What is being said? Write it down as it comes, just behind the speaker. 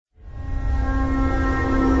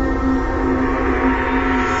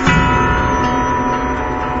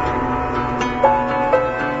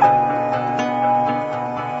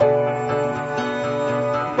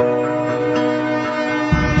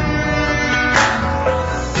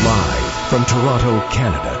From Toronto,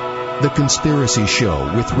 Canada, The Conspiracy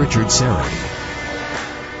Show with Richard Serra.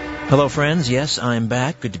 Hello, friends. Yes, I'm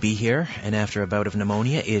back. Good to be here. And after a bout of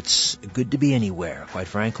pneumonia, it's good to be anywhere, quite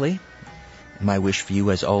frankly. My wish for you,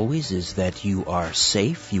 as always, is that you are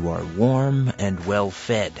safe, you are warm, and well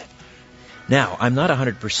fed. Now, I'm not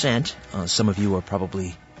 100%. Some of you are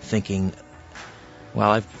probably thinking,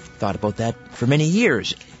 well, I've thought about that for many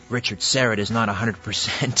years. Richard Serra is not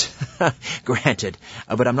 100%, granted,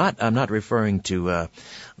 but I'm not referring to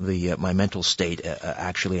my mental state.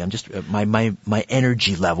 Actually, I'm just my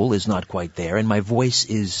energy level is not quite there, and my voice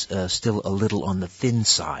is still a little on the thin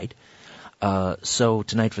side. So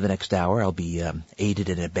tonight for the next hour, I'll be aided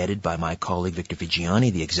and abetted by my colleague Victor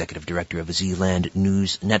Vigiani, the executive director of the Zealand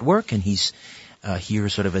News Network, and he's here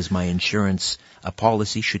sort of as my insurance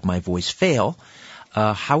policy should my voice fail.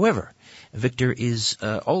 However, Victor is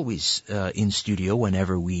always in studio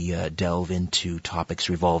whenever we delve into topics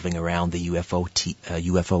revolving around the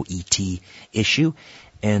UFO ET issue.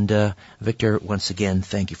 And Victor, once again,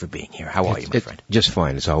 thank you for being here. How are you, my friend? Just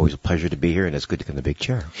fine. It's always a pleasure to be here, and it's good to come in the big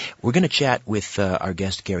chair. We're going to chat with our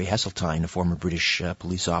guest, Gary Heseltine, a former British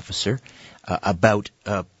police officer, about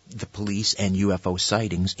the police and UFO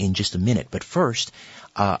sightings in just a minute. But first,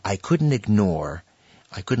 I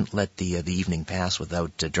couldn't let the evening pass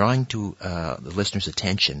without drawing to the listeners'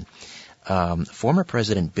 attention former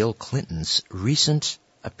President Bill Clinton's recent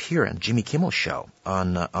appearance, Jimmy Kimmel Show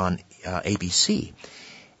on ABC,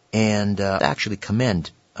 and actually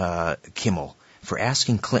commend Kimmel for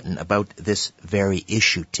asking Clinton about this very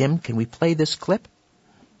issue. Tim, can we play this clip?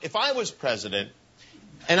 If I was president,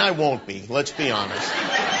 and I won't be, let's be honest,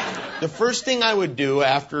 the first thing I would do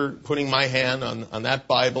after putting my hand on that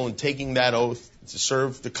Bible and taking that oath to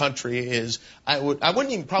serve the country is I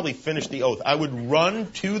wouldn't even probably finish the oath. I would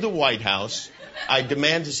run to the White House. I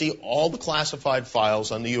demand to see all the classified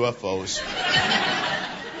files on the UFOs.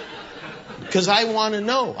 Because I want to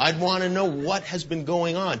know. I'd want to know what has been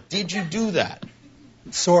going on. Did you do that?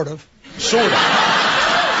 Sort of. Sort of.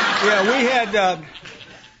 Yeah, we had,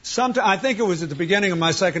 I think it was at the beginning of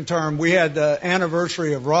my second term, we had the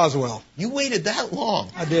anniversary of Roswell. You waited that long?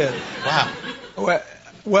 I did. Wow.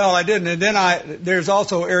 Well, I didn't. And then there's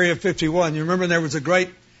also Area 51. You remember there was a great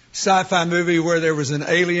sci-fi movie where there was an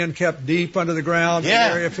alien kept deep under the ground in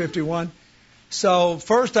Area 51? So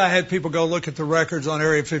first I had people go look at the records on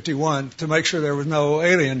Area 51 to make sure there was no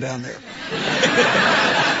alien down there.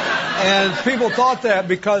 And people thought that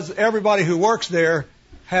because everybody who works there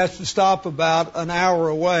has to stop about an hour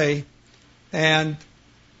away and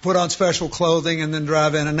put on special clothing and then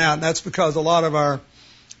drive in and out. And that's because a lot of our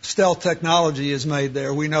stealth technology is made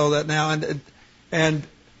there. We know that now,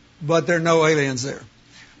 but there are no aliens there.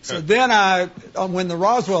 So then when the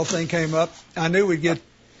Roswell thing came up, I knew we'd get,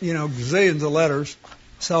 gazillions of letters.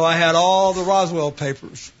 So I had all the Roswell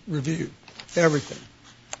papers reviewed, everything.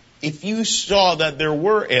 If you saw that there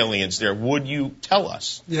were aliens there, would you tell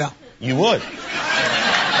us? Yeah. You would?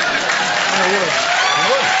 I would.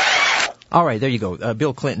 All right, there you go.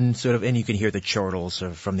 Bill Clinton, sort of, and you can hear the chortles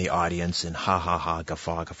from the audience and ha, ha, ha,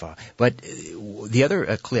 guffaw, guffaw. But the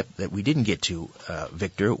other clip that we didn't get to,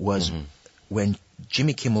 Victor, was when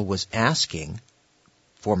Jimmy Kimmel was asking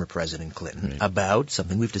former President Clinton about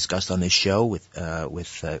something we've discussed on this show with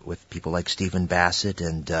people like Stephen Bassett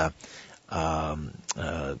and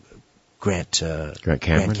Grant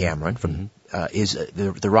Cameron from is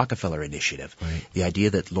the Rockefeller Initiative. Right. The idea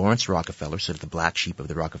that Lawrence Rockefeller, sort of the black sheep of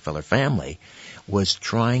the Rockefeller family, was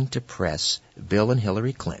trying to press Bill and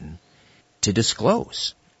Hillary Clinton to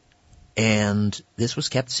disclose. And this was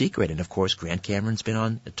kept secret. And, of course, Grant Cameron's been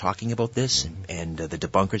on talking about this, and the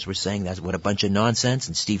debunkers were saying that's what a bunch of nonsense.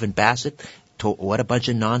 And Stephen Bassett told what a bunch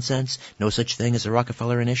of nonsense, no such thing as a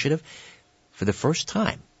Rockefeller Initiative. For the first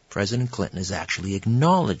time, President Clinton has actually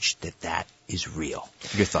acknowledged that is real.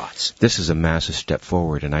 Your thoughts? This is a massive step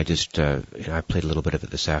forward, and I just I played a little bit of it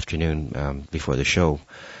this afternoon before the show,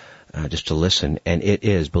 just to listen, and it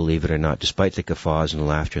is, believe it or not, despite the guffaws and the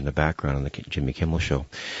laughter in the background on the Jimmy Kimmel Show,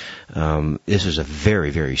 this is a very,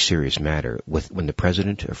 very serious matter. When the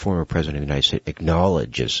president, or former president of the United States,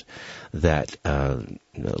 acknowledges that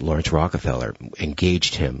Lawrence Rockefeller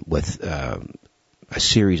engaged him with a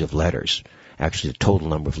series of letters. Actually, the total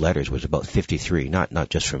number of letters was about 53, not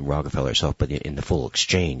just from Rockefeller himself, but in the full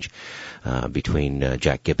exchange between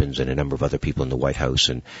Jack Gibbons and a number of other people in the White House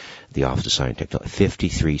and the Office of Science and Technology.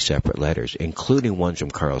 53 separate letters, including ones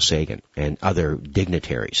from Carl Sagan and other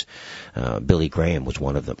dignitaries. Billy Graham was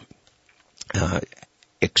one of them,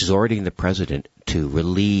 exhorting the president to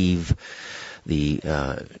relieve the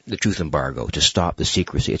truth embargo, to stop the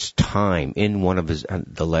secrecy. It's time. In one of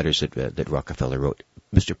the letters that Rockefeller wrote,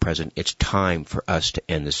 Mr. President, it's time for us to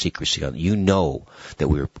end the secrecy on. You know that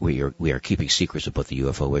we are keeping secrets about the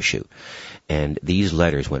UFO issue, and these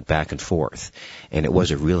letters went back and forth, and it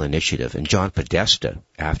was a real initiative. And John Podesta,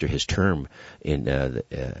 after his term in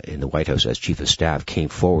the White House as Chief of Staff, came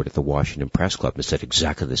forward at the Washington Press Club and said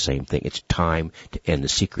exactly the same thing. It's time to end the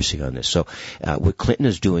secrecy on this. So what Clinton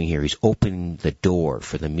is doing here, he's opening the door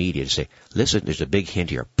for the media to say, listen, there's a big hint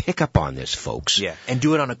here. Pick up on this, folks. Yeah, and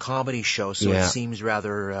do it on a comedy show so it seems rather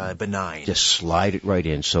benign. Just slide it right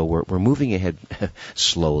in. So we're moving ahead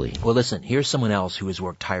slowly. Well, listen, here's someone else who has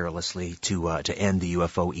worked tirelessly to end the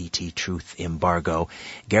UFO ET truth embargo.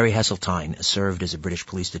 Gary Heseltine served as a British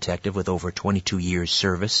police detective with over 22 years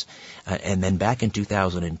service, and then back in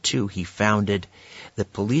 2002 he founded the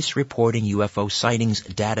Police Reporting UFO Sightings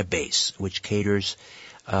database, which caters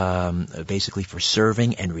basically for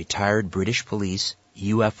serving and retired British police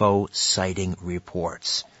UFO sighting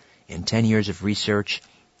reports. In 10 years of research,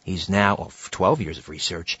 12 years of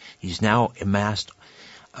research, he's now amassed,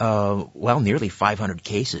 nearly 500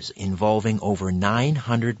 cases involving over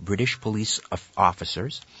 900 British police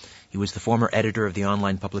officers. He was the former editor of the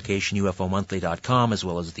online publication UFOmonthly.com, as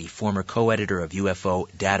well as the former co-editor of UFO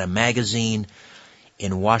Data Magazine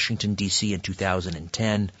in Washington, D.C. in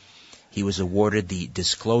 2010. He was awarded the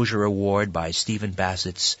Disclosure Award by Stephen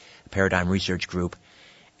Bassett's Paradigm Research Group.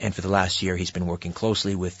 And for the last year, he's been working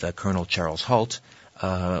closely with Colonel Charles Halt,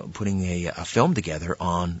 putting a film together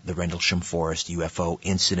on the Rendlesham Forest UFO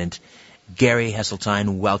incident. Gary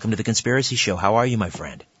Heseltine, welcome to The Conspiracy Show. How are you, my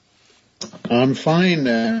friend? I'm fine.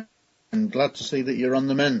 I'm glad to see that you're on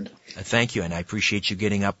the mend. Thank you, and I appreciate you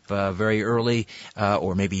getting up very early,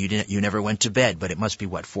 or maybe you never went to bed, but it must be,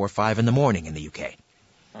 4 or 5 in the morning in the UK?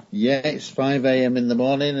 Yeah, it's 5 a.m. in the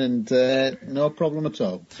morning, and no problem at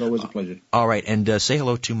all. It's always a pleasure. All right, and say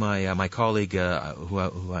hello to my colleague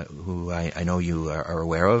who I know you are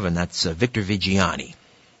aware of, and that's Victor Vigiani.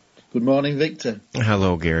 Good morning, Victor.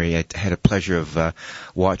 Hello, Gary. I had a pleasure of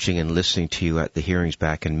watching and listening to you at the hearings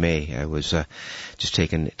back in May. I was just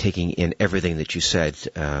taking in everything that you said.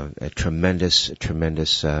 A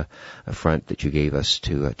tremendous affront that you gave us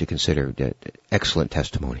to consider. Excellent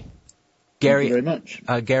testimony. Gary, thank you very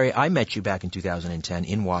much. Gary, I met you back in 2010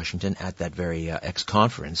 in Washington at that very X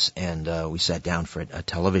conference, and we sat down for a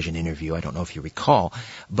television interview. I don't know if you recall,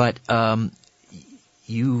 but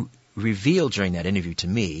you revealed during that interview to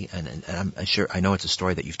me, and I'm sure I know it's a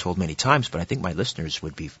story that you've told many times, but I think my listeners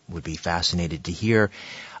would be fascinated to hear.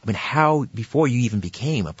 I mean, how before you even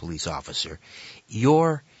became a police officer,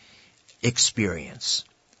 your experience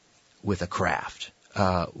with a craft.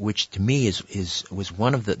 Which to me was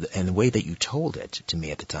one of and the way that you told it to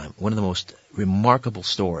me at the time, one of the most remarkable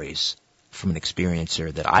stories from an experiencer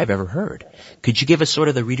that I've ever heard. Could you give us sort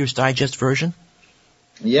of the Reader's Digest version?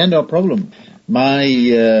 Yeah, no problem. My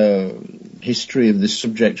history of this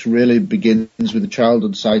subject really begins with a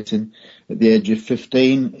childhood sighting at the age of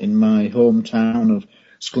 15 in my hometown of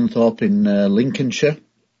Scunthorpe in Lincolnshire,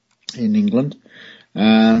 in England.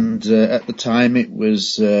 And at the time it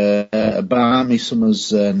was a balmy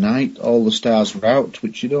summer's night. All the stars were out,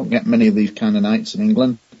 which you don't get many of these kind of nights in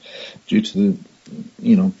England due to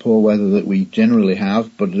the poor weather that we generally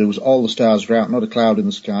have. But there was all the stars were out, not a cloud in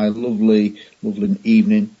the sky, lovely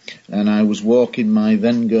evening. And I was walking my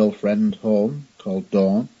then girlfriend home, called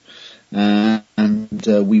Dawn, and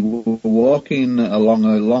we were walking along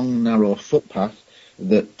a long narrow footpath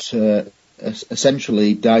that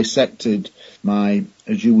essentially dissected my,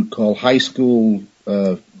 as you would call, high school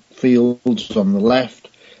fields on the left,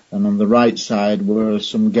 and on the right side were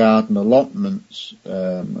some garden allotments,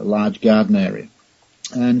 a large garden area.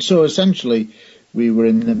 And so essentially we were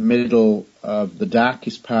in the middle of the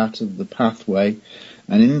darkest part of the pathway,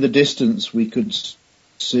 and in the distance we could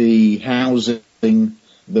see housing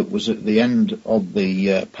that was at the end of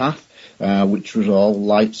the path, which was all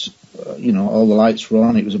lights. All the lights were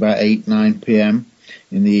on. It was about 9 p.m.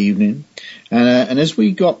 in the evening. And as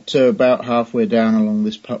we got to about halfway down along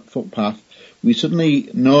this footpath, we suddenly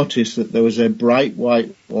noticed that there was a bright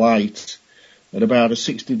white light at about a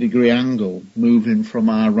 60-degree angle moving from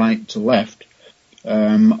our right to left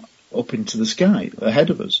up into the sky ahead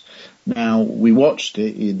of us. Now, we watched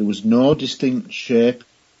it. There was no distinct shape.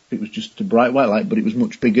 It was just a bright white light, but it was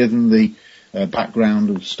much bigger than the background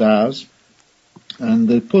of stars. And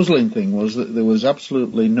the puzzling thing was that there was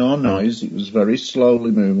absolutely no noise. It was very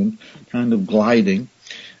slowly moving, kind of gliding.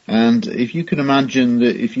 And if you can imagine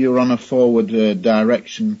that if you're on a forward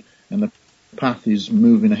direction and the path is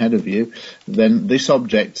moving ahead of you, then this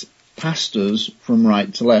object passed us from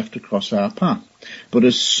right to left across our path. But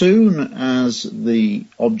as soon as the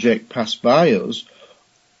object passed by us,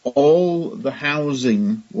 all the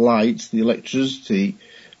housing lights, the electricity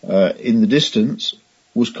in the distance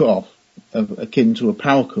was cut off, akin to a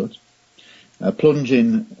power cut,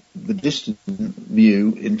 plunging the distant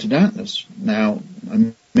view into darkness. Now,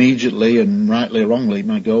 immediately, and rightly or wrongly,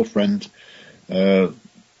 my girlfriend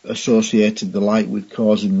associated the light with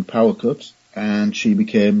causing the power cut, and she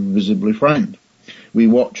became visibly frightened. We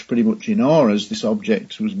watched pretty much in awe as this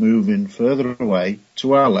object was moving further away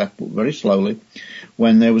to our left, but very slowly,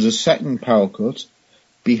 when there was a second power cut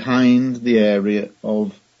behind the area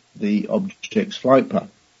of the object's flight path.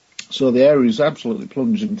 So the area is absolutely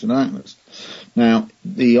plunged into darkness. Now,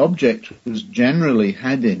 the object was generally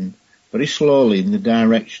heading very slowly in the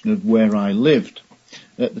direction of where I lived.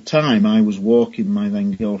 At the time, I was walking my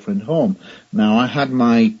then girlfriend home. Now, I had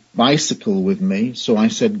my bicycle with me, so I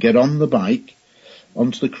said, get on the bike,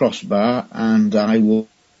 onto the crossbar, and I will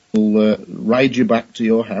ride you back to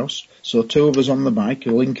your house. So two of us on the bike,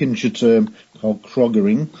 a Lincolnshire term called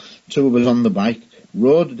croggering, two of us on the bike,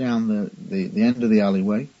 rode down the end of the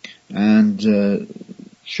alleyway, and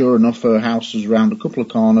sure enough, her house was round a couple of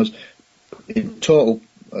corners in total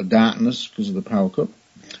darkness because of the power cut.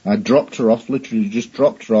 I dropped her off, literally just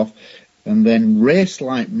dropped her off, and then raced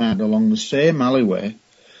like mad along the same alleyway,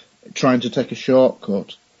 trying to take a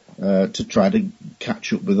shortcut to try to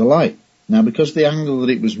catch up with the light. Now, because the angle that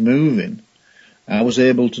it was moving, I was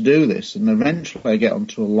able to do this, and eventually I get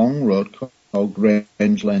onto a long road called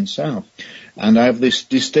Grange Lane South, and I have this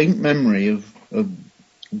distinct memory of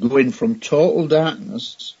going from total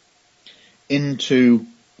darkness into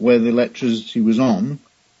where the electricity was on,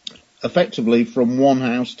 effectively from one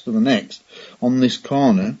house to the next on this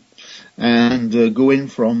corner, and going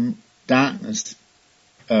from darkness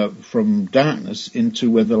into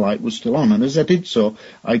where the light was still on. And as I did so,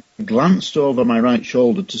 I glanced over my right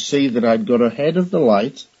shoulder to see that I'd got ahead of the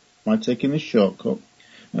light by taking this shortcut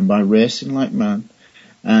and by racing like mad,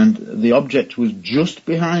 and the object was just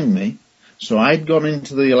behind me. So I'd gone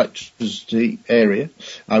into the electricity area.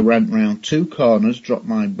 I ran round two corners, dropped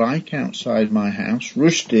my bike outside my house,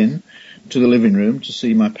 rushed in to the living room to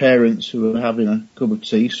see my parents, who were having a cup of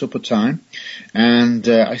tea, supper time, and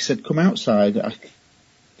I said, come outside, I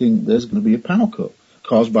think there's going to be a power cut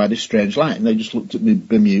caused by this strange light. And they just looked at me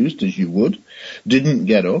bemused, as you would, didn't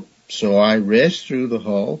get up. So I raced through the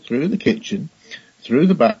hall, through the kitchen, through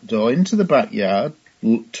the back door, into the backyard,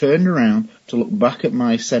 turned around to look back at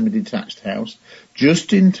my semi-detached house,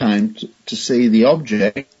 just in time to see the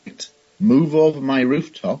object move over my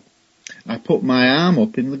rooftop. I put my arm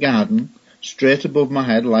up in the garden, straight above my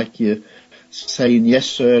head, like you're saying, yes,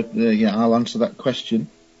 sir, yeah, I'll answer that question.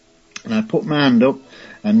 And I put my hand up,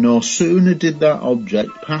 and no sooner did that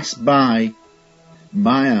object pass by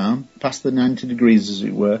my arm, past the 90 degrees as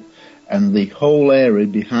it were, and the whole area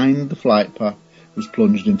behind the flight path was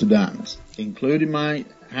plunged into darkness, including my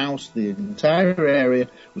house. The entire area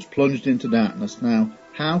was plunged into darkness. Now,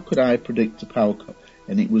 how could I predict a power cut?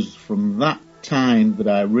 And it was from that time that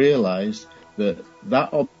I realised that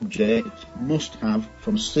that object must have,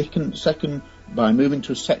 from second by moving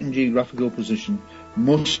to a second geographical position,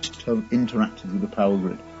 must have interacted with the power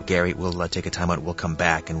grid. Gary, we'll take a time out. We'll come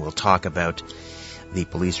back and we'll talk about the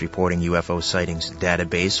police reporting UFO sightings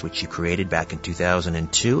database, which you created back in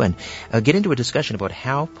 2002, and get into a discussion about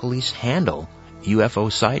how police handle UFO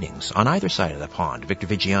sightings on either side of the pond. Victor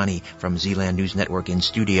Vigiani from Zealand News Network in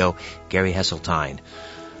studio, Gary Heseltine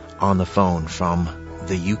on the phone from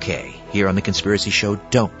the UK. Here on The Conspiracy Show,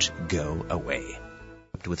 don't go away.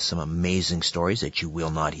 With some amazing stories that you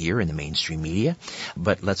will not hear in the mainstream media.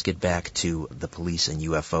 But let's get back to the police and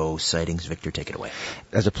UFO sightings. Victor, take it away.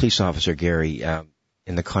 As a police officer, Gary,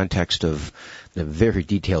 in the context of the very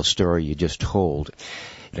detailed story you just told,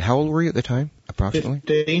 how old were you at the time, approximately?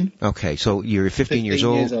 15. Okay, so you're 15 years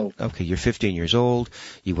old. Years old. Okay, you're 15 years old.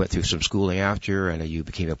 You went through some schooling after, and you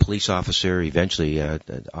became a police officer eventually,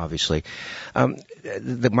 obviously.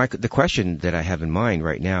 The question that I have in mind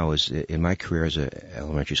right now is, in my career as an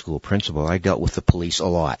elementary school principal, I dealt with the police a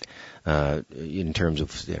lot, in terms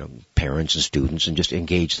of parents and students, and just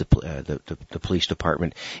engaged the police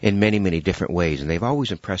department in many, many different ways. And they've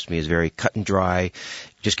always impressed me as very cut and dry,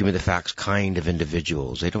 just give me the facts kind of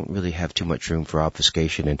individuals. They don't really have too much room for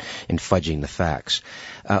obfuscation and fudging the facts.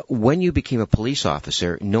 When you became a police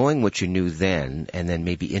officer, knowing what you knew then, and then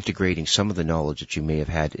maybe integrating some of the knowledge that you may have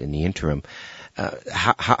had in the interim,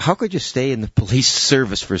 how could you stay in the police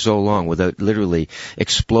service for so long without literally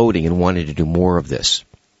exploding and wanting to do more of this?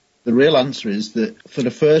 The real answer is that for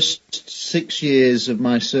the first 6 years of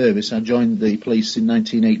my service, I joined the police in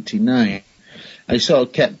 1989, I sort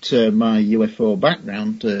of kept my UFO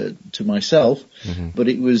background to myself, but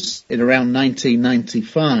it was in around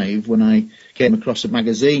 1995 when I came across a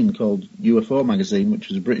magazine called UFO Magazine, which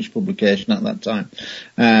was a British publication at that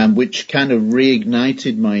time, which kind of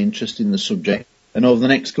reignited my interest in the subject. And over the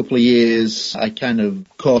next couple of years, I kind of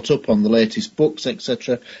caught up on the latest books,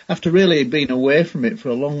 etc., after really being away from it for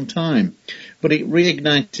a long time. But it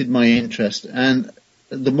reignited my interest, and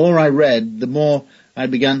the more I read, the more I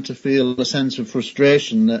began to feel a sense of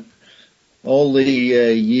frustration that all the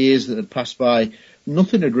years that had passed by,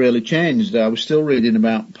 nothing had really changed. I was still reading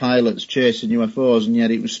about pilots chasing UFOs, and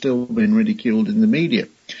yet it was still being ridiculed in the media.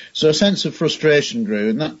 So a sense of frustration grew,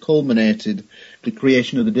 and that culminated the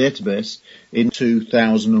creation of the database in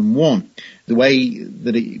 2001. The way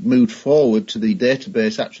that it moved forward to the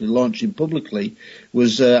database actually launching publicly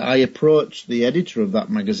was I approached the editor of that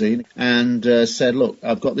magazine and said, look,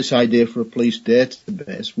 I've got this idea for a police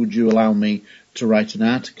database. Would you allow me to write an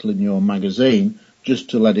article in your magazine just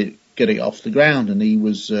to get it off the ground? And he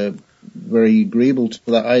was very agreeable to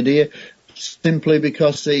that idea, simply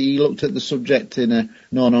because he looked at the subject in a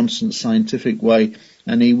no-nonsense scientific way,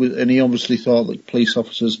 and he obviously thought that police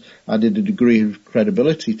officers added a degree of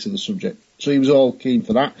credibility to the subject. So he was all keen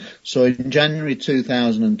for that. So in January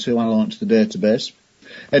 2002, I launched the database.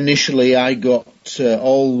 Initially, I got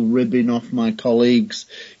all ribbing off my colleagues,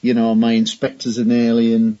 my inspector's an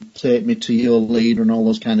alien, take me to your leader, and all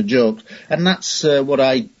those kind of jokes. And that's what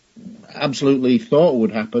I absolutely thought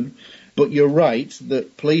would happen. But you're right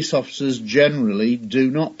that police officers generally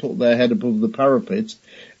do not put their head above the parapet.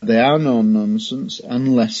 They are no nonsense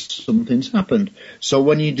unless something's happened. So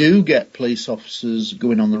when you do get police officers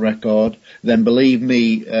going on the record, then believe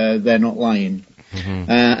me, they're not lying.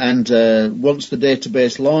 And once the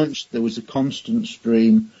database launched, there was a constant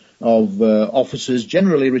stream of officers,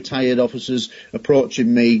 generally retired officers,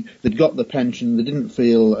 approaching me. They'd got the pension, they didn't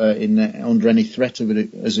feel under any threat of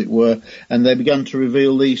it, as it were, and they began to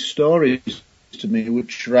reveal these stories to me,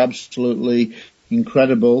 which are absolutely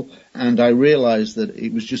incredible. And I realised that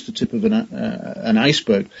it was just the tip of an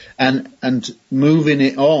iceberg, and moving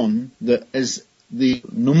it on, that as the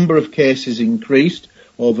number of cases increased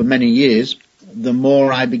over many years, the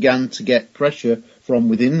more I began to get pressure from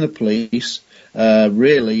within the police. My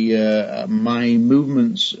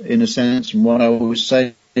movements, in a sense, and what I was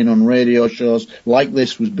saying on radio shows like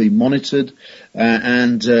this was being monitored,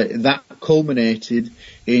 and that culminated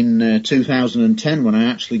in 2010 when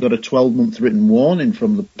I actually got a 12-month written warning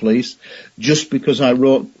from the police, just because I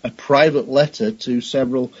wrote a private letter to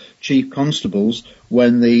several chief constables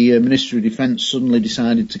when the Ministry of Defence suddenly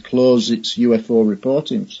decided to close its UFO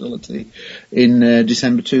reporting facility in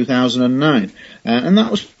December 2009. And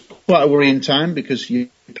that was quite a worrying time, because your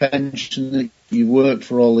pension that you worked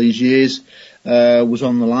for all these years was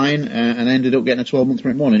on the line, and ended up getting a 12-month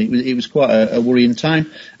written warning. It was quite a worrying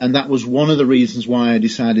time, and that was one of the reasons why I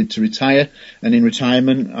decided to retire. And in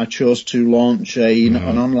retirement, I chose to launch an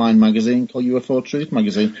online magazine called UFO Truth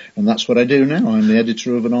Magazine, and that's what I do now. I'm the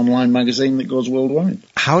editor of an online magazine that goes worldwide.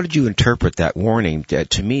 How did you interpret that warning?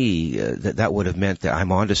 To me, that would have meant that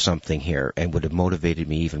I'm onto something here, and would have motivated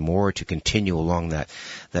me even more to continue along that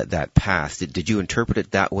path. Did you interpret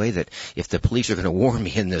it that way, that if the police are going to warn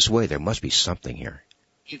me in this way, there must be something here?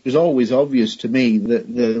 It was always obvious to me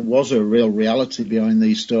that there was a real reality behind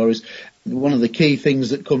these stories. One of the key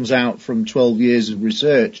things that comes out from 12 years of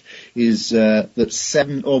research is that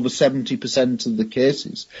over 70% of the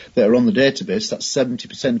cases that are on the database, that's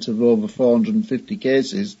 70% of over 450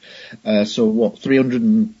 cases,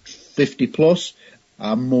 350 plus,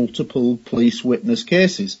 are multiple police witness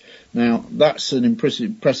cases. Now, that's an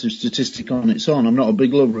impressive statistic on its own. I'm not a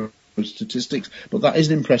big lover of statistics, but that is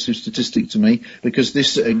an impressive statistic to me, because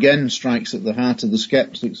this again strikes at the heart of the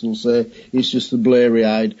skeptics who'll say it's just a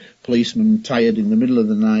blurry-eyed policeman tired in the middle of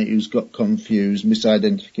the night who's got confused,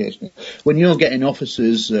 misidentification. When you're getting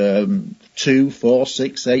officers 2, 4,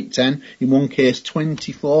 6, 8, 10, in one case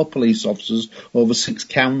 24 police officers over 6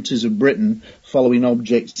 counties of Britain following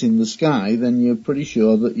objects in the sky, then you're pretty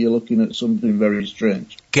sure that you're looking at something very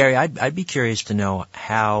strange. Gary, I'd be curious to know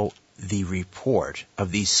how the report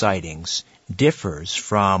of these sightings differs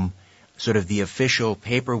from sort of the official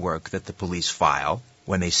paperwork that the police file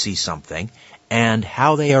when they see something, and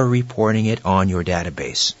how they are reporting it on your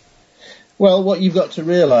database. Well, what you've got to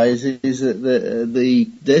realise is that the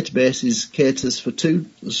database caters for 2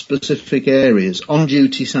 specific areas: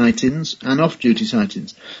 on-duty sightings and off-duty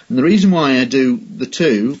sightings. And the reason why I do the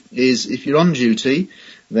 2 is, if you're on duty,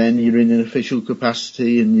 then you're in an official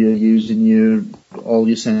capacity and you're using all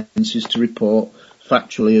your senses to report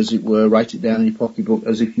factually, as it were, write it down in your pocketbook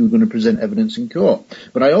as if you were going to present evidence in court.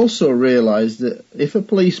 But I also realised that if a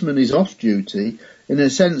policeman is off duty, in a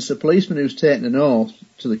sense, a policeman who's taken an oath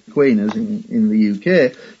to the Queen, as in the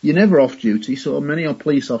UK, you're never off duty, so many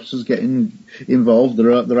police officers get involved.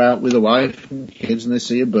 They're out with a wife and kids, and they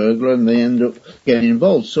see a burglar, and they end up getting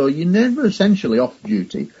involved. So you're never essentially off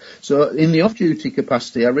duty. So in the off-duty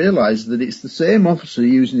capacity, I realised that it's the same officer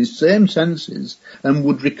using his same senses and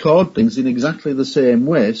would record things in exactly the same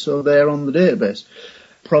way, so they're on the database.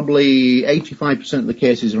 Probably 85% of the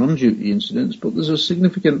cases are on-duty incidents, but there's a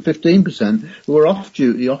significant 15% who are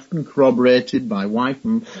off-duty, often corroborated by wife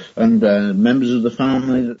and members of the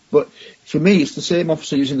family. But for me, it's the same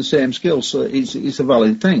officer using the same skills, so it's a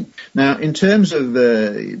valid thing. Now, in terms of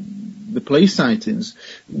the police sightings,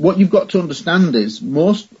 what you've got to understand is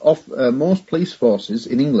most police forces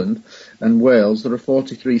in England and Wales, there are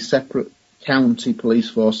 43 separate county police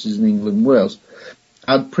forces in England and Wales,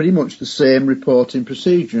 had pretty much the same reporting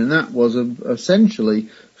procedure, and that was essentially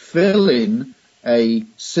fill in a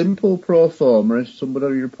simple pro forma if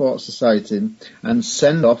somebody reports a sighting and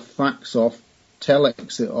send off, fax off,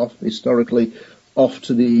 telex it off, historically off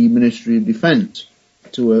to the Ministry of Defence,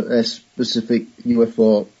 to a specific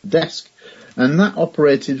UFO desk. And that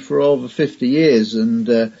operated for over 50 years,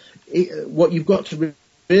 and what you've got to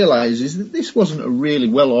realise is that this wasn't a really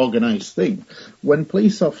well-organised thing. When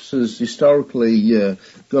police officers historically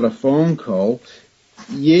got a phone call,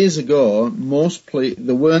 years ago,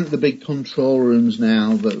 there weren't the big control rooms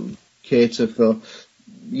now that cater for,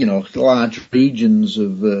 large regions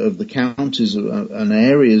of the counties and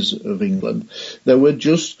areas of England. There were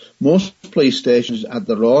most police stations had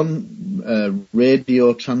their own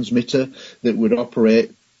radio transmitter that would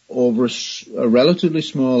operate over a relatively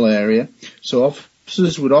small area. So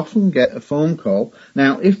officers would often get a phone call.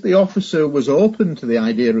 Now, if the officer was open to the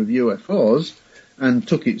idea of UFOs and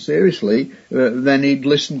took it seriously, then he'd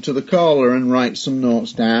listen to the caller and write some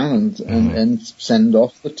notes down and send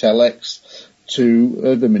off the telex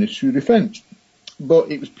to the Ministry of Defence. But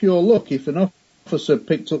it was pure luck. If an officer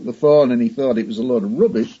picked up the phone and he thought it was a load of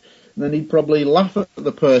rubbish, then he'd probably laugh at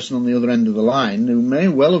the person on the other end of the line, who may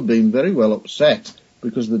well have been very well upset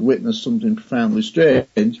because they'd witnessed something profoundly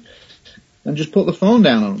strange, and just put the phone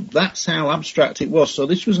down on them. That's how abstract it was. So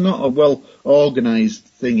this was not a well-organised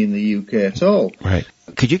thing in the UK at all. Right.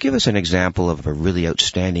 Could you give us an example of a really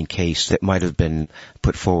outstanding case that might have been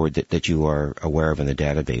put forward that you are aware of in the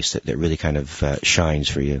database that really kind of shines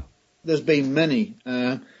for you? There's been many.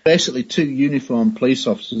 Basically, 2 uniformed police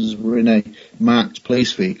officers were in a marked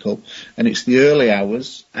police vehicle, and it's the early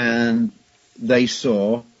hours, and they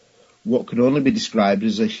saw what could only be described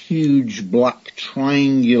as a huge black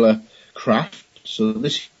triangular craft. So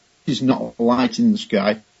this is not light in the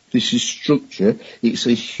sky. This is structure. It's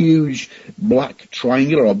a huge black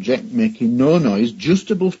triangular object making no noise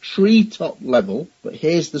just above treetop level. But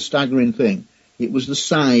here's the staggering thing. It was the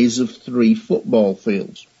size of 3 football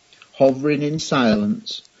fields, hovering in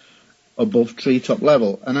silence above treetop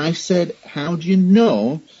level. And I said, how do you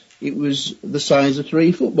know it was the size of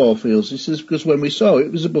 3 football fields? He says, because when we saw it,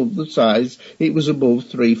 it was above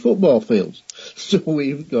 3 football fields. So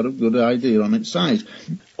we've got a good idea on its size.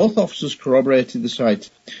 Both officers corroborated the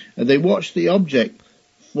sight. They watched the object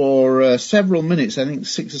for several minutes, I think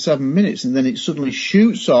 6 or 7 minutes, and then it suddenly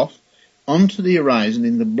shoots off onto the horizon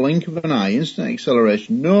in the blink of an eye, instant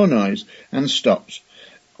acceleration, no noise, and stops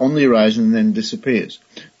on the horizon and then disappears.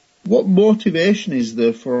 What motivation is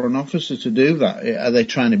there for an officer to do that? Are they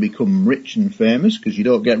trying to become rich and famous? Because you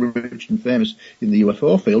don't get rich and famous in the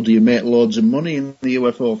UFO field. Do you make loads of money in the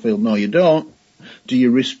UFO field? No, you don't. Do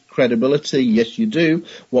you risk credibility? Yes, you do.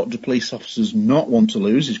 What do police officers not want to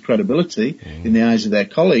lose is credibility in the eyes of their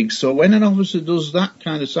colleagues. So when an officer does that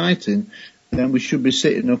kind of sighting, then we should be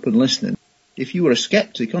sitting up and listening. If you were a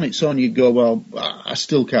skeptic on its own, you'd go, well, I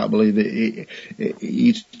still can't believe it.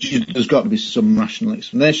 There's got to be some rational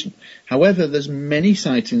explanation. However, there's many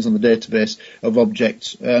sightings on the database of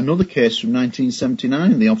objects. Another case from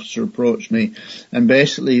 1979, the officer approached me, and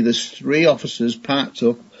basically there's 3 officers parked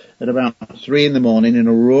up at about 3 in the morning in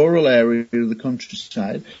a rural area of the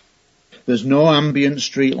countryside. There's no ambient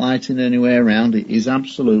street lighting anywhere around. It is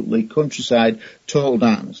absolutely countryside, total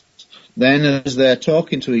darkness. Then as they're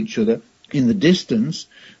talking to each other, in the distance,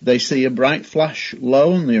 they see a bright flash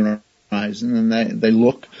low on the horizon, and they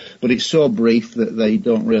look, but it's so brief that they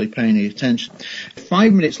don't really pay any attention.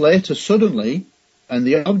 5 minutes later, suddenly, and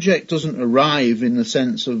the object doesn't arrive in the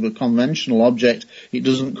sense of a conventional object, it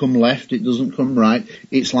doesn't come left, it doesn't come right,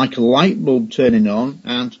 it's like a light bulb turning on,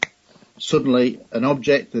 and suddenly an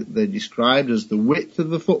object that they described as the width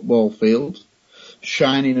of a football field,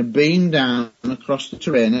 shining a beam down across the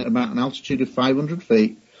terrain at about an altitude of 500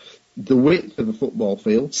 feet, the width of a football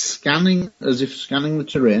field, scanning as if scanning the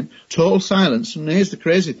terrain, total silence. And here's the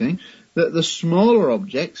crazy thing, that the smaller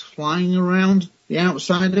objects flying around the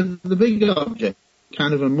outside of the bigger object,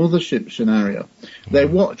 kind of a mothership scenario. They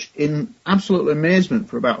watch in absolute amazement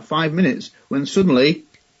for about 5 minutes when suddenly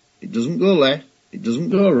it doesn't go left, it doesn't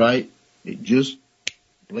go right, it just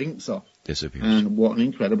blinks off. Disappears. And what an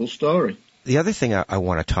incredible story. The other thing I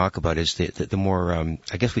want to talk about is the more,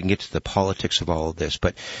 I guess we can get to the politics of all of this,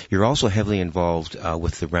 but you're also heavily involved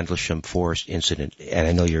with the Rendlesham Forest incident, and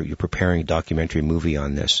I know you're preparing a documentary movie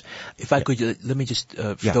on this. If I could, let me just,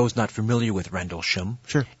 for those not familiar with Rendlesham,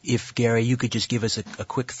 sure. If, Gary, you could just give us a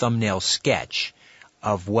quick thumbnail sketch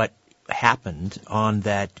of what happened on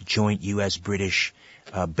that joint U.S.-British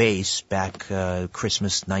base back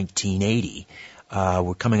Christmas 1980.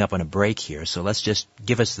 We're coming up on a break here, so let's just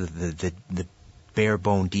give us the bare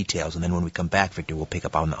bone details, and then when we come back, Victor, we'll pick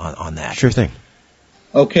up on that. Sure thing.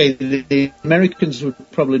 Okay, the Americans would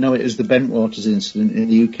probably know it as the Bentwaters incident. In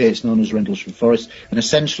the UK, it's known as Rendlesham Forest. And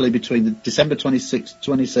essentially, between the December 26th,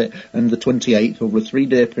 27th, and the 28th, over a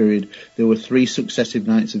 3-day period, there were 3 successive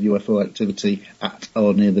nights of UFO activity at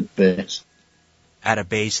or near the base. At a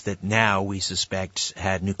base that now we suspect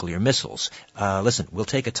had nuclear missiles. Listen, we'll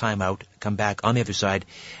take a time out, come back on the other side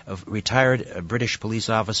of retired British police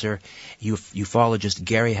officer, ufologist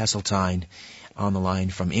Gary Heseltine, on the line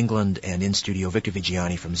from England, and in studio Victor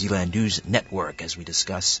Vigiani from Zealand News Network as we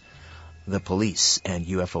discuss the police and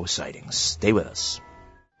UFO sightings. Stay with us.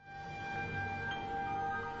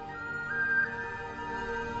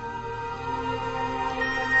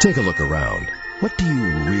 Take a look around. What do you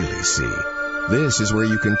really see? This is where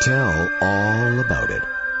you can tell all about it.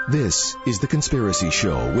 This is The Conspiracy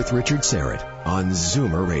Show with Richard Serrett on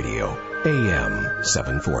Zoomer Radio, AM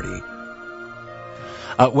 740.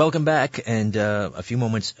 Welcome back, and a few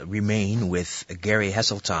moments remain with Gary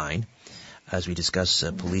Heseltine as we discuss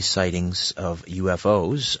police sightings of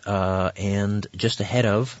UFOs, and just ahead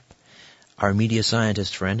of our media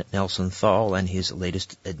scientist friend Nelson Thall and his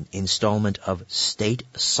latest installment of State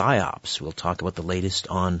Psyops. We'll talk about the latest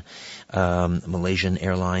on Malaysian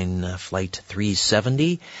airline Flight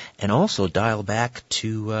 370, and also dial back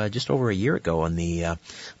to just over a year ago on the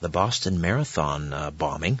Boston Marathon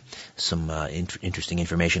bombing. Some interesting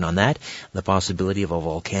information on that. The possibility of a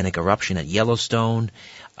volcanic eruption at Yellowstone.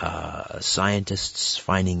 Scientists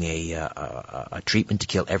finding a treatment to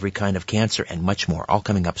kill every kind of cancer, and much more. All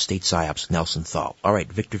coming up. State Psyops, Nelson Thall. All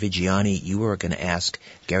right, Victor Vigiani, you are going to ask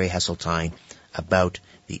Gary Heseltine about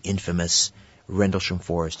the infamous Rendlesham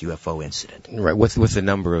Forest UFO incident. Right, with the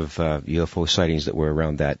number of UFO sightings that were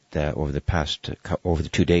around that over the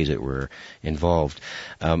 2 days that were involved,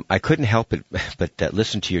 I couldn't help it but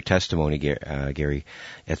listen to your testimony, Gary,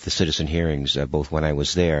 at the citizen hearings, both when I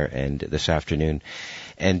was there and this afternoon.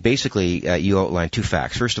 And basically, you outlined 2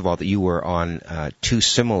 facts. First of all, that you were on 2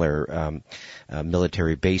 similar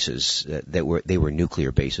military bases they were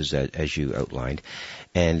nuclear bases, as you outlined.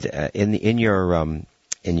 And in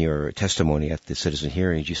your testimony at the citizen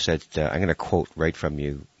hearings, you said, I'm going to quote right from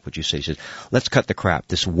you what you said. You said, "Let's cut the crap.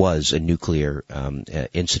 This was a nuclear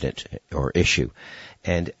incident or issue,"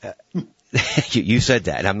 and you said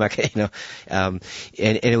that. I'm not, and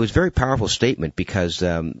it was a very powerful statement because,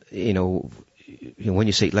 when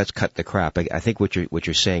you say let's cut the crap, I think what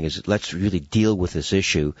you're saying is let's really deal with this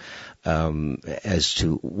issue as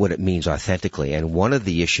to what it means authentically. And one of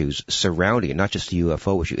the issues surrounding it, not just the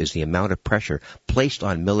UFO issue, is the amount of pressure placed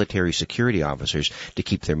on military security officers to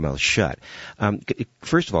keep their mouths shut.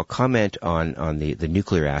 First of all, comment on the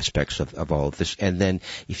nuclear aspects of all of this, and then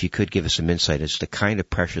if you could give us some insight as to the kind of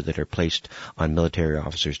pressure that are placed on military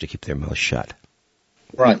officers to keep their mouths shut.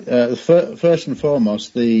 Right. First and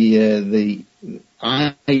foremost, I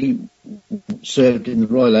served in the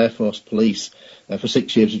Royal Air Force Police for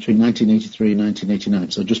 6 years between 1983 and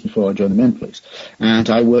 1989, so just before I joined the Main Police. And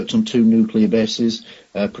I worked on 2 nuclear bases,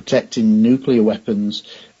 protecting nuclear weapons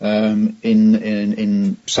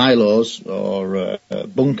in silos or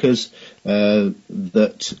bunkers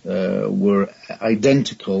that were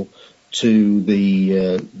identical to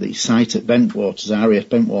the site at Bentwaters, RAF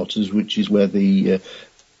Bentwaters, which is where the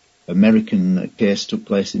American case took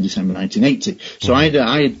place in December 1980. So I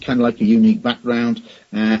had kind of like a unique background,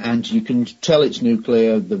 and you can tell it's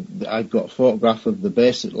nuclear. I've got a photograph of the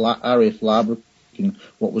base at RAF Labrück in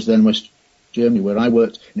what was then West Germany, where I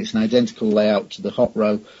worked, and it's an identical layout to the hot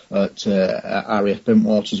row at RAF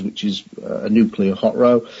Bentwaters, which is a nuclear hot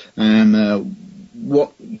row. And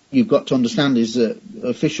what you've got to understand is that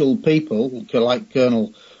official people, like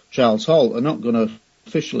Colonel Charles Hall, are not going to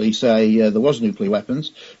officially say there was nuclear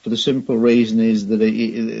weapons, for the simple reason is that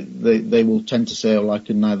they will tend to say, I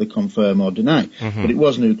can neither confirm or deny. But it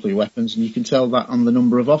was nuclear weapons, and you can tell that on the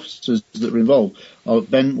number of officers that were involved.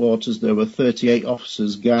 At Bentwaters, there were 38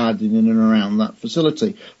 officers guarding in and around that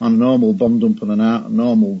facility. On a normal bomb dump and a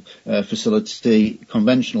normal facility,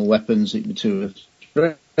 conventional weapons, it'd be 2 or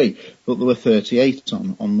 3. But there were 38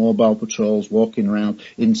 on mobile patrols, walking around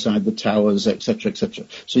inside the towers, etc., etc.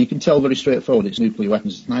 So you can tell very straightforward it's nuclear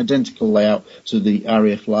weapons. It's an identical layout to the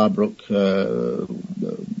RAF Larbrook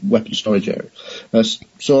weapon storage area.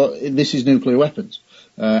 So this is nuclear weapons.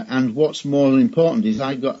 And what's more important is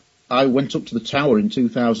I went up to the tower in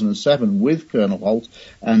 2007 with Colonel Holt,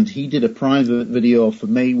 and he did a private video for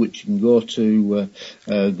me, which you can go to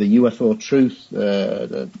the UFO Truth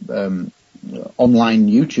online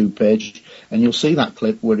YouTube page, and you'll see that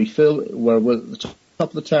clip where where we're at the top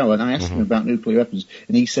of the tower, and I asked him about nuclear weapons,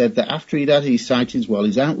 and he said that after he'd had his sightings, while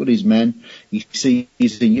he's out with his men, he sees a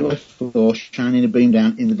UFO shining a beam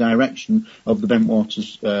down in the direction of the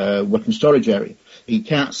Bentwaters weapon storage area. He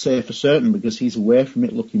can't say for certain because he's away from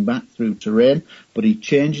it looking back through terrain, but he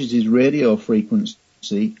changes his radio frequency,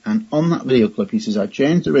 and on that video clip he says, I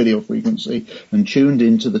changed the radio frequency and tuned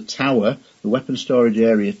into the tower, the weapon storage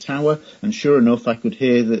area tower, and sure enough I could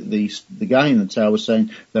hear that the guy in the tower saying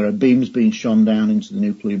there are beams being shone down into the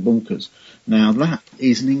nuclear bunkers. Now that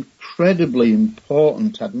is an incredibly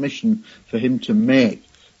important admission for him to make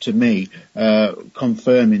to me,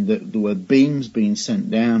 confirming that there were beams being sent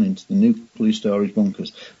down into the nuclear storage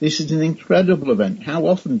bunkers. This is an incredible event. How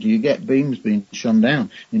often do you get beams being shone down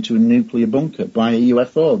into a nuclear bunker by a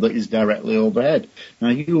UFO that is directly overhead? Now,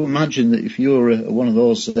 you imagine that if you're one of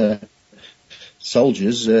those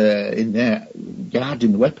soldiers in there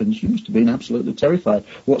guarding the weapons, you must have been absolutely terrified.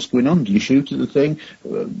 What's going on? Do you shoot at the thing?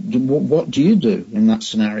 What do you do in that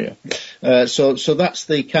scenario? So that's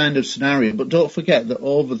the kind of scenario. But don't forget that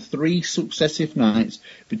over 3 successive nights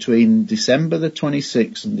between December the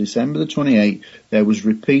 26th and December the 28th, there was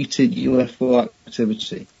repeated UFO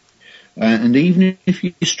activity. And even if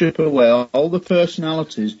you strip away all the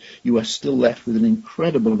personalities, you are still left with an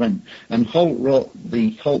incredible event. And Holt wrote the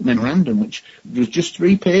Holt Memorandum, which was just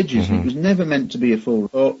 3 pages. It was never meant to be a full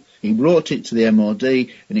report. He wrote it to the MOD,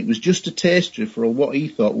 and it was just a taster for what he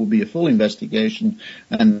thought would be a full investigation.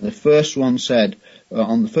 And the first one said,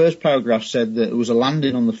 on the first paragraph, said that it was a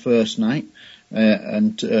landing on the first night.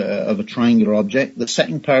 Of a triangular object. The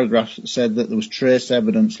second paragraph said that there was trace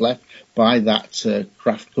evidence left by that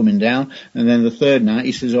craft coming down, and then the third night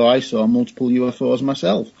he says, I saw multiple UFOs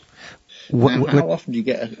myself. Now, how often do you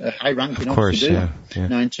get a high-ranking officer do that? Yeah.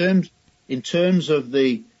 Now, in terms of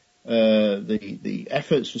the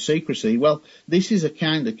efforts for secrecy, well, this is a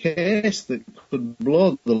kind of case that could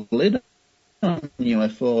blow the lid on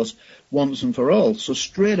UFOs once and for all. So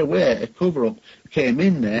straight away a cover-up came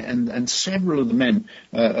in there, and several of the men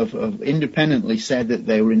have independently said that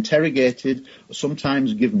they were interrogated,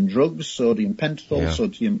 sometimes given drugs, sodium pentothal,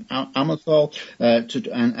 sodium amythol,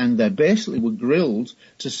 and they basically were grilled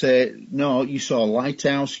to say, no, you saw a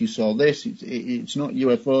lighthouse, you saw this, it's not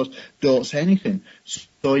UFOs, don't say anything.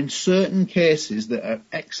 So in certain cases that are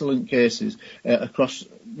excellent cases across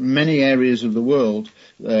many areas of the world,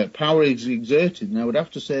 power is exerted, and I would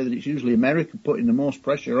have to say that it's usually America putting the most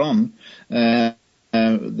pressure on.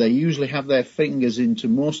 They usually have their fingers into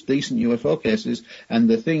most decent UFO cases, and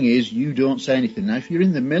the thing is, you don't say anything. Now, if you're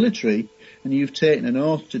in the military and you've taken an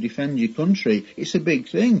oath to defend your country, it's a big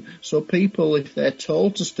thing. So people, if they're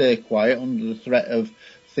told to stay quiet under the threat of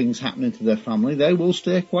things happening to their family, they will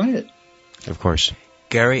stay quiet. Of course.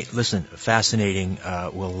 Gary, listen, fascinating.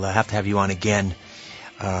 We'll have to have you on again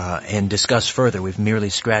and discuss further. We've merely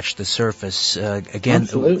scratched the surface. Again,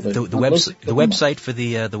 the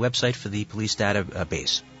website for the police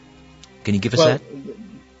database. Can you give us that?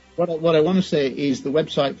 What I want to say is the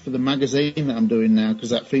website for the magazine that I'm doing now,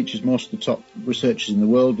 because that features most of the top researchers in the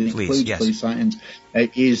world, includes police sightings,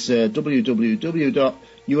 is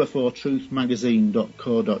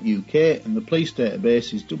www.ufotruthmagazine.co.uk, and the police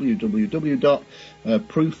database is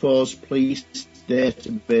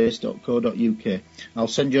www.prufospolicedatabase.co.uk. I'll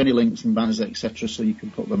send you any links and banners, etc., so you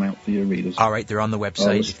can put them out for your readers. All right, they're on the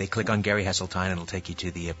website. If they click on Gary Heseltine, it'll take you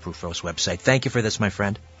to the Prufos website. Thank you for this, my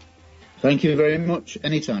friend. Thank you very much.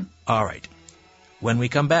 Anytime. All right. When we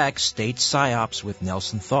come back, State Psyops with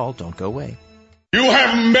Nelson Thall. Don't go away. You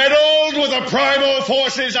have meddled with the primal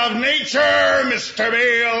forces of nature, Mr.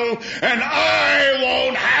 Beale, and I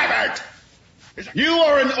won't have it. You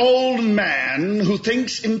are an old man who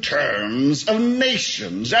thinks in terms of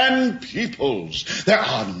nations and peoples. There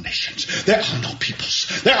are no nations. There are no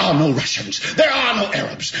peoples. There are no Russians. There are no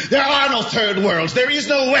Arabs. There are no third worlds. There is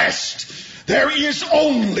no West. There is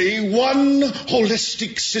only one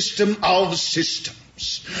holistic system of systems.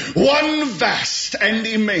 One vast and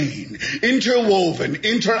immane, interwoven,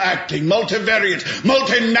 interacting, multivariate,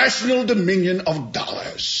 multinational dominion of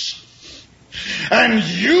dollars. And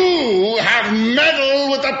you have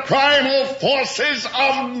meddled with the primal forces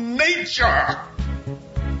of nature.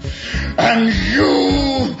 And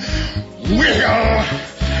you will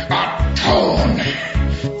atone.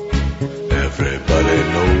 Everybody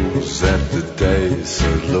knows that the dice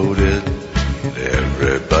are loaded.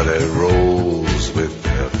 Everybody rolls with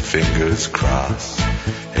their fingers crossed.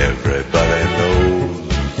 Everybody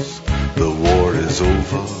knows the war is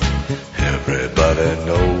over. Everybody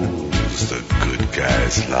knows the good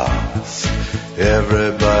guys lost.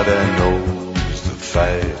 Everybody knows the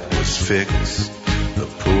fight was fixed. The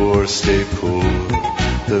poor stay poor.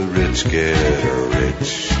 The rich get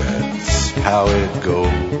rich. That's how it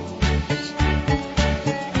goes.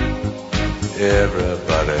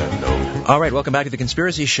 Everybody knows. All right, welcome back to the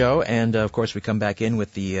Conspiracy Show, and of course we come back in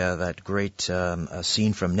with the that great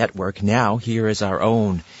scene from Network. Now, here is our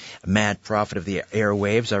own mad prophet of the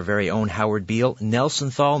airwaves, our very own Howard Beale,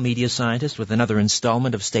 Nelson Thall, media scientist, with another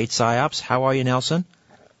installment of State PSYOPs. How are you, Nelson?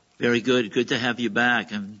 Very good. Good to have you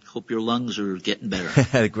back, and hope your lungs are getting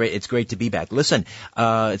better. Great. It's great to be back. Listen,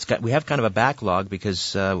 we have kind of a backlog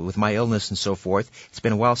because with my illness and so forth, it's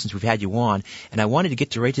been a while since we've had you on, and I wanted to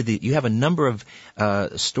get right to you have a number of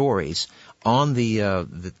stories on the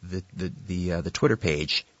Twitter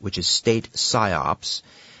page, which is State PSYOPs,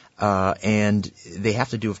 and they have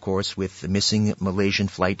to do, of course, with the missing Malaysian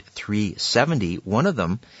Flight 370. One of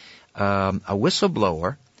them, a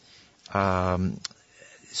whistleblower,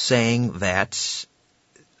 saying that,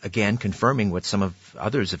 again, confirming what some of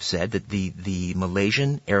others have said, that the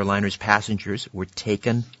Malaysian airliner's passengers were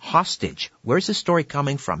taken hostage. Where's this story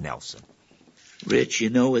coming from, Nelson? Rich,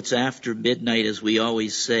 it's after midnight, as we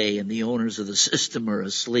always say, and the owners of the system are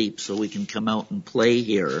asleep, so we can come out and play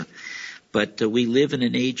here. But we live in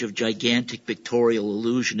an age of gigantic pictorial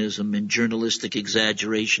illusionism and journalistic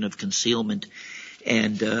exaggeration of concealment.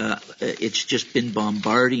 And it's just been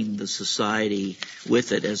bombarding the society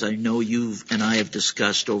with it, as I know you and I have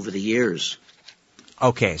discussed over the years.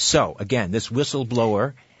 Okay, so, again, this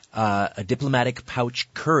whistleblower, a diplomatic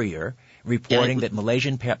pouch courier, reporting that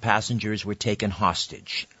Malaysian passengers were taken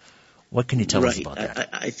hostage. What can you tell us about that?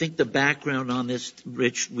 I think the background on this,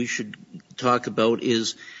 Rich, we should talk about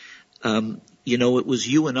is, it was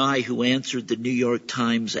you and I who answered the New York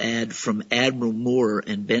Times ad from Admiral Moore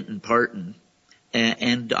and Benton Parton.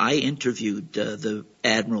 And I interviewed the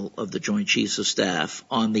Admiral of the Joint Chiefs of Staff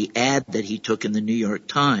on the ad that he took in the New York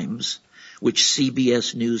Times, which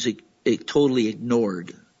CBS News totally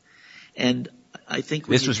ignored. And I think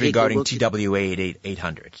this was regarding TWA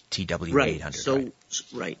 800. TWA 800.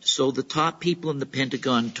 Right. So the top people in the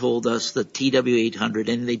Pentagon told us that TWA 800,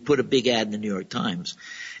 and they put a big ad in the New York Times.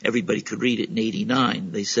 Everybody could read it in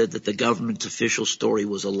 89. They said that the government's official story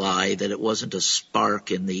was a lie, that it wasn't a spark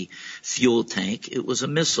in the fuel tank, it was a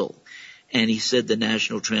missile. And he said the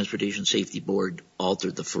National Transportation Safety Board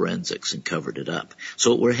altered the forensics and covered it up.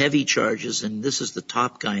 So it were heavy charges, and this is the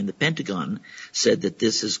top guy in the Pentagon said that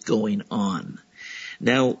this is going on.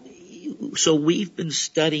 Now, so we've been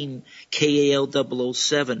studying KAL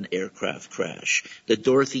 007 aircraft crash, the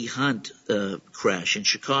Dorothy Hunt crash in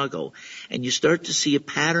Chicago, and you start to see a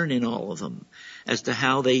pattern in all of them as to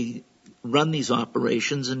how they run these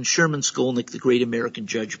operations. And Sherman Skolnick, the great American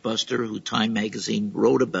judge buster, who Time magazine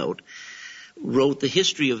wrote the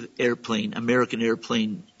history of American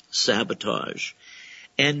airplane sabotage.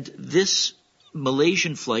 And this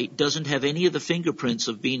Malaysian flight doesn't have any of the fingerprints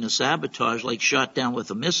of being a sabotage, like shot down with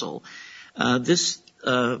a missile.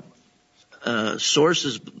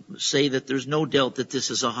 Sources say that there's no doubt that this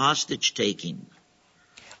is a hostage taking.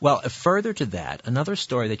 Well, further to that, another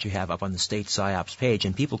story that you have up on the State PSYOPs page,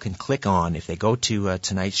 and people can click on, if they go to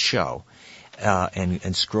tonight's show,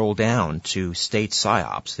 and scroll down to State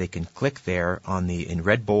PSYOPs, they can click there in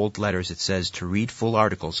red bold letters, it says to read full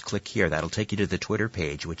articles, click here. That'll take you to the Twitter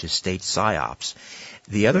page, which is State PSYOPs.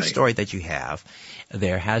 The other story that you have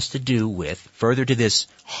there has to do with, further to this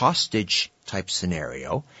hostage type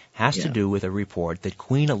scenario, has to do with a report that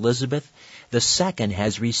Queen Elizabeth II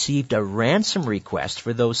has received a ransom request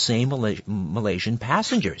for those same Malaysian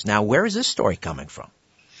passengers. Now, where is this story coming from?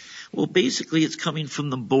 Well, basically, it's coming from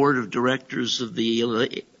the board of directors of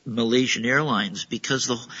the Malaysian Airlines, because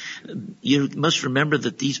you must remember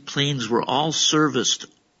that these planes were all serviced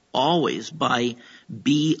always by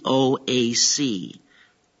BOAC.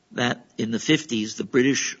 That in the 50s, the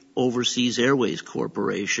British Overseas Airways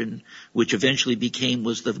Corporation, which eventually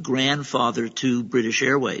was the grandfather to British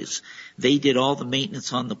Airways. They did all the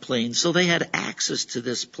maintenance on the plane, so they had access to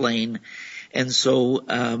this plane. And so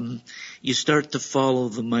you start to follow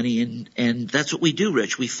the money, and that's what we do,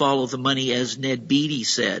 Rich. We follow the money, as Ned Beatty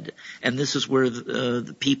said. And this is where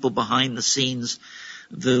the people behind the scenes,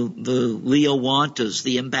 the Leo Wantas,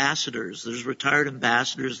 the ambassadors. There's retired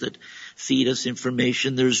ambassadors that feed us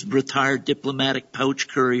information. There's retired diplomatic pouch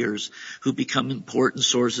couriers who become important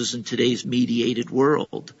sources in today's mediated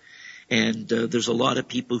world. And there's a lot of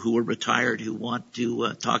people who are retired who want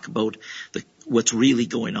to talk about what's really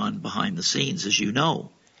going on behind the scenes, as you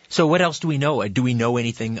know. So what else do we know? Do we know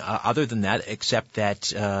anything other than that, except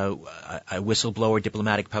that a whistleblower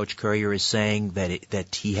diplomatic pouch courier is saying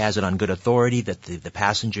that he has it on good authority, that the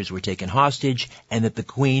passengers were taken hostage, and that the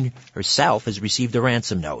Queen herself has received a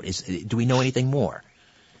ransom note? Do we know anything more?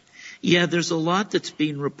 Yeah, there's a lot that's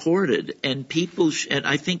being reported, and and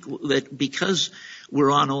I think that because we're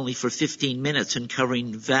on only for 15 minutes and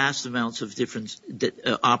covering vast amounts of different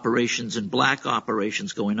operations and black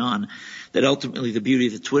operations going on, that ultimately the beauty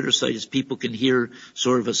of the Twitter site is people can hear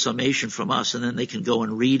sort of a summation from us, and then they can go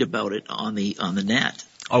and read about it on the net.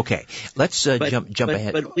 Okay, let's jump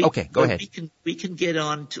ahead. Okay, go ahead. We can get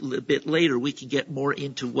on to a bit later. We can get more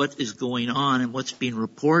into what is going on and what's being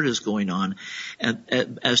reported is going on,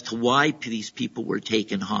 and as to why these people were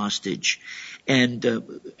taken hostage, and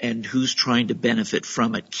who's trying to benefit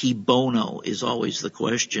from it. Qui bono is always the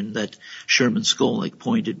question that Sherman Skolnick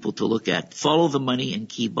pointed to look at. Follow the money and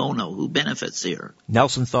qui bono. Who benefits here?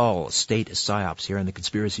 Nelson Thall, State Psyops, here on The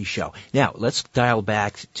Conspiracy Show. Now, let's dial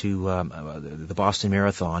back to the Boston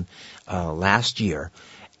Marathon last year.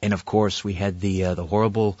 And, of course, we had the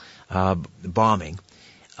horrible bombing.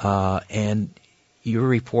 And you're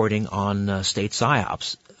reporting on State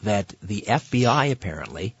Psyops that the FBI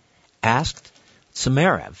apparently asked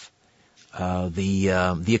Samarev,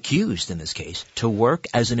 the accused in this case, to work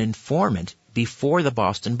as an informant before the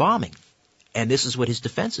Boston bombing. And this is what his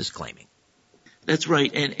defense is claiming. That's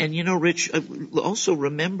right. And you know, Rich, also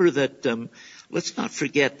remember that let's not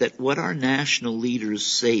forget that what our national leaders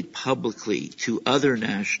say publicly to other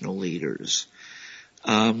national leaders,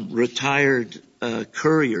 retired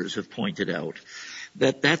couriers have pointed out,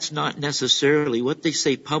 that's not necessarily what they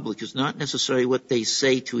say public is not necessarily what they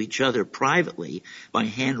say to each other privately by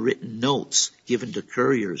handwritten notes given to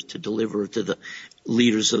couriers to deliver to the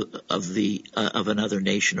leaders of another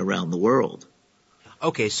nation around the world.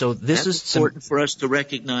 Okay, so this is important for us to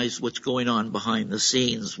recognize what's going on behind the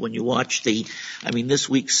scenes. When you watch this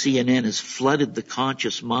week CNN has flooded the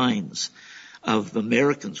conscious minds of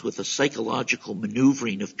Americans with a psychological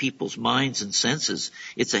maneuvering of people's minds and senses.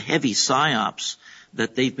 It's a heavy psyops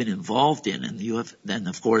that they've been involved in, and then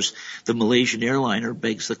of course the Malaysian airliner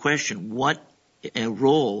begs the question: what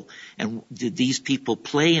role and did these people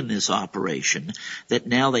play in this operation that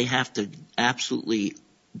now they have to absolutely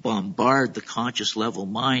bombard the conscious level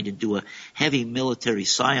mind and do a heavy military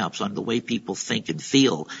psyops on the way people think and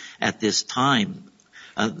feel at this time?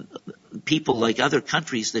 People like other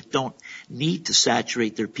countries that don't need to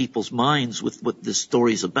saturate their people's minds with what this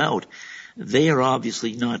story's about, they are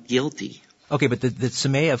obviously not guilty. Okay, but the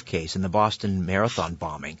Samayev case in the Boston Marathon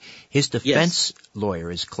bombing, his defense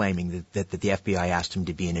lawyer is claiming that the FBI asked him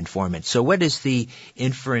to be an informant. So what is the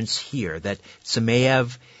inference here? That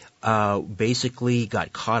Samayev basically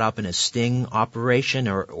got caught up in a sting operation,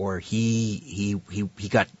 or he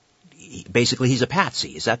got basically he's a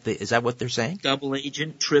patsy. Is that what they're saying? Double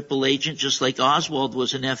agent, triple agent, just like Oswald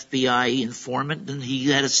was an FBI informant, and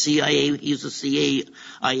he had he was a CIA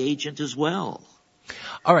agent as well.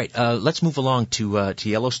 All right, let's move along to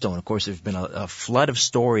Yellowstone. Of course, there's been a flood of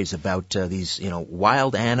stories about these,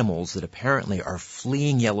 wild animals that apparently are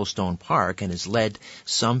fleeing Yellowstone Park, and has led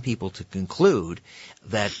some people to conclude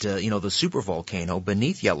that the supervolcano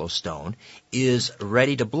beneath Yellowstone is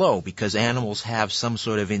ready to blow because animals have some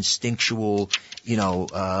sort of instinctual,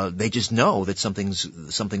 they just know that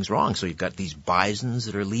something's wrong. So you've got these bisons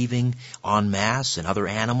that are leaving en masse and other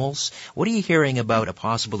animals. What are you hearing about a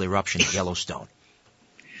possible eruption at Yellowstone?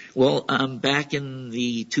 Well, back in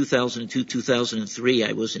the 2002-2003,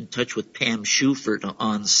 I was in touch with Pam Schufert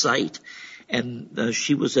on site, and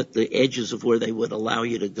she was at the edges of where they would allow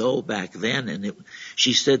you to go back then, and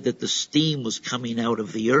she said that the steam was coming out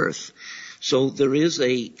of the earth. So there is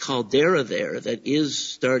a caldera there that is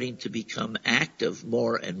starting to become active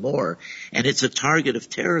more and more. And it's a target of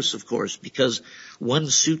terrorists, of course, because one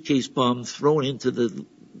suitcase bomb thrown into the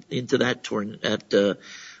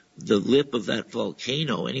lip of that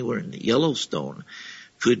volcano anywhere in the Yellowstone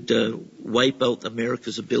could wipe out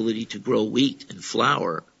America's ability to grow wheat and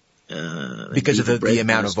flour. Because of the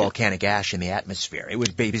amount of volcanic ash in the atmosphere. It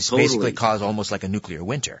would basically cause almost like a nuclear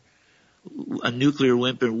winter. A nuclear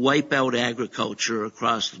winter, wipe out agriculture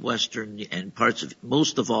across western and parts of,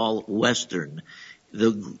 most of all western.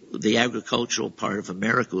 The agricultural part of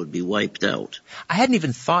America would be wiped out. I hadn't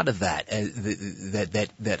even thought of that,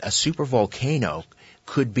 that a super volcano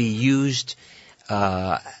could be used,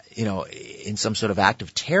 in some sort of act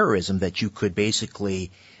of terrorism, that you could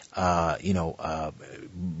basically,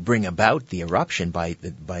 bring about the eruption by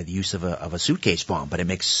the use of a suitcase bomb. But it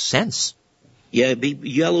makes sense. Yeah,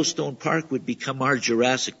 Yellowstone Park would become our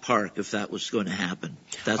Jurassic Park if that was going to happen.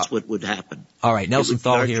 That's what would happen. All right, Nelson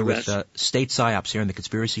Thall here with State PSYOPs here on The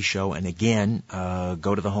Conspiracy Show. And again,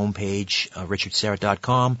 go to the homepage,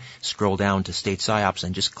 richardsyrett.com, scroll down to State PSYOPs,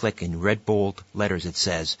 and just click in red bold letters it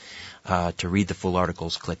says, to read the full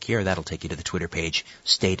articles, click here. That'll take you to the Twitter page,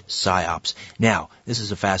 State PSYOPs. Now, this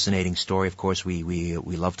is a fascinating story. Of course, we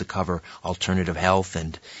love to cover alternative health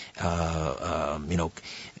and,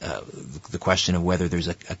 the question of whether there's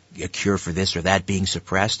a cure for this or that being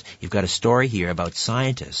suppressed. You've got a story here about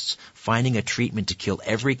scientists finding a treatment to kill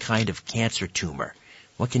every kind of cancer tumor.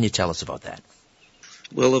 What can you tell us about that?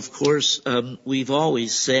 Well, of course, we've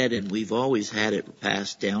always said, and we've always had it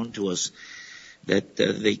passed down to us, that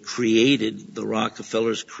the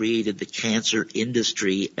Rockefellers created the cancer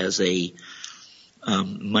industry as a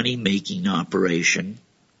money-making operation,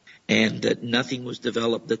 and that nothing was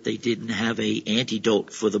developed that they didn't have a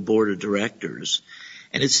antidote for the board of directors.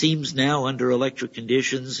 And it seems now, under electric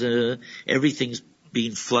conditions, everything's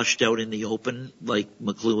being flushed out in the open, like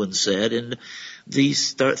McLuhan said, and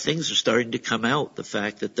these things are starting to come out, the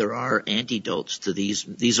fact that there are antidotes to these.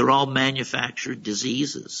 These are all manufactured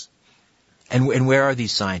diseases. And where are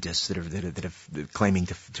these scientists that are claiming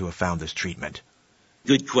to have found this treatment?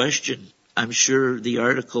 Good question. I'm sure the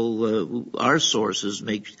article, our sources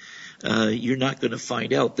make, you're not going to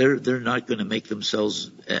find out. They're not going to make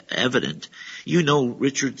themselves evident. You know,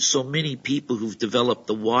 Richard, so many people who've developed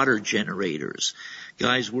the water generators,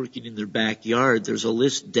 guys working in their backyard, there's a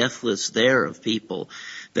death list there of people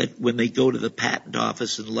that when they go to the patent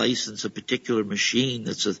office and license a particular machine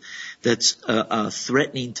that's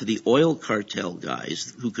threatening to the oil cartel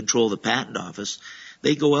guys who control the patent office,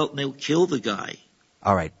 they go out and they'll kill the guy.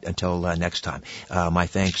 All right, until next time. My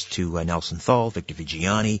thanks to Nelson Thall, Victor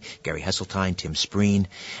Vigiani, Gary Heseltine, Tim Spreen.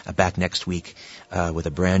 Back next week with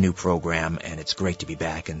a brand new program, and it's great to be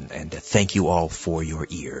back, and thank you all for your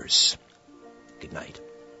ears. Good night.